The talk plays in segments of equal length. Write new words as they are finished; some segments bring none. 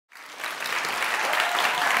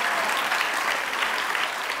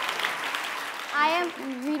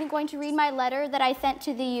I'm going to read my letter that I sent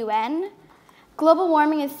to the UN. Global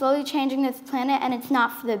warming is slowly changing this planet, and it's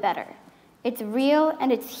not for the better. It's real,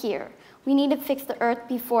 and it's here. We need to fix the Earth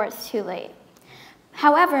before it's too late.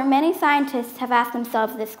 However, many scientists have asked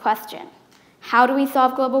themselves this question: how do we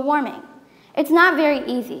solve global warming? It's not very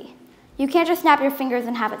easy. You can't just snap your fingers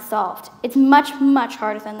and have it solved. It's much, much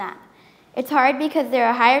harder than that. It's hard because there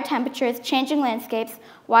are higher temperatures, changing landscapes,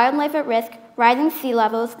 wildlife at risk, rising sea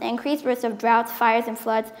levels, the increased risk of droughts, fires and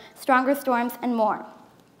floods, stronger storms, and more.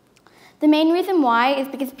 The main reason why is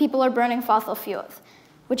because people are burning fossil fuels,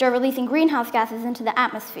 which are releasing greenhouse gases into the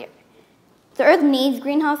atmosphere. The Earth needs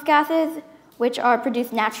greenhouse gases, which are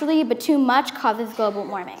produced naturally, but too much causes global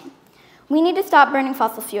warming. We need to stop burning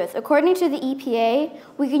fossil fuels. According to the EPA,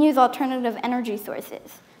 we can use alternative energy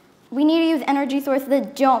sources. We need to use energy sources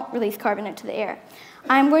that don't release carbon into the air.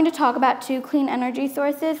 I'm going to talk about 2 clean energy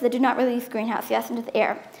sources that do not release greenhouse gas into the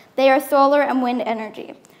air. They are solar and wind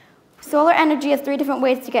energy. Solar energy has 3 different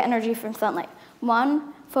ways to get energy from sunlight.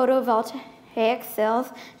 1, photovoltaic cells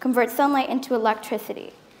convert sunlight into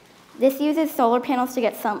electricity. This uses solar panels to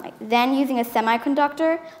get sunlight. Then, using a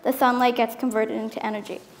semiconductor, the sunlight gets converted into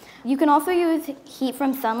energy. You can also use heat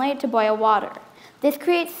from sunlight to boil water. This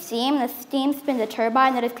creates steam, and the steam spins a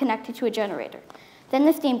turbine that is connected to a generator. Then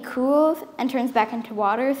the steam cools and turns back into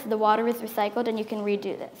water, so the water is recycled, and you can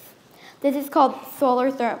redo this. This is called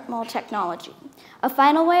solar thermal technology. A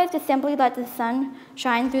final way is to simply let the sun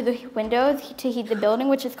shine through the windows to heat the building,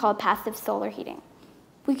 which is called passive solar heating.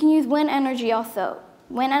 We can use wind energy also.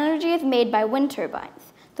 Wind energy is made by wind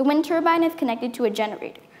turbines. The wind turbine is connected to a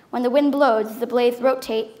generator. When the wind blows, the blades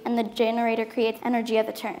rotate, and the generator creates energy as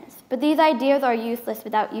it turns. But these ideas are useless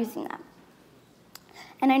without using them.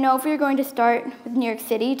 And I know if we were going to start with New York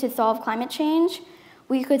City to solve climate change,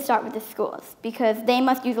 we could start with the schools, because they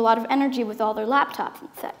must use a lot of energy with all their laptops and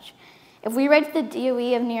such. If we write to the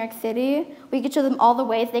DOE of New York City, we could show them all the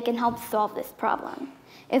ways they can help solve this problem.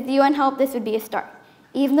 If the UN helped, this would be a start.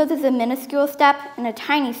 Even though this is a minuscule step and a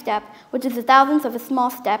tiny step, which is the thousandth of a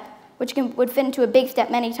small step, which would fit into a big step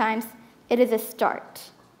many times, it is a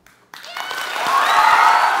start.